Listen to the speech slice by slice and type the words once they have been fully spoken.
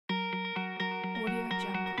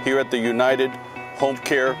here at the United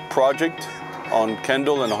HomeCare project on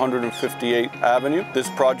Kendall and 158th Avenue. This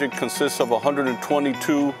project consists of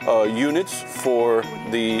 122 units for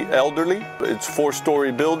the elderly. It's a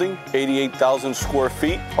 4-story building, 88,000 square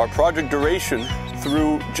feet. Our project duration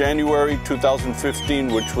through January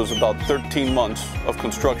 2015, which was about 13 months of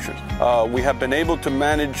construction. We have been able to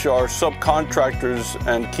manage our subcontractors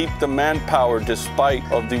and keep the manpower despite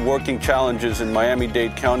of the working challenges in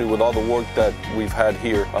Miami-Dade County with all the work that we've had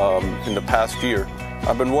here in the past year.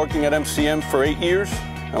 I've been working at MCM for 8 years,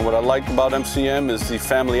 and what I like about MCM is the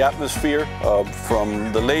family atmosphere.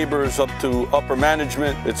 From the laborers up to upper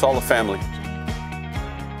management, it's all a family.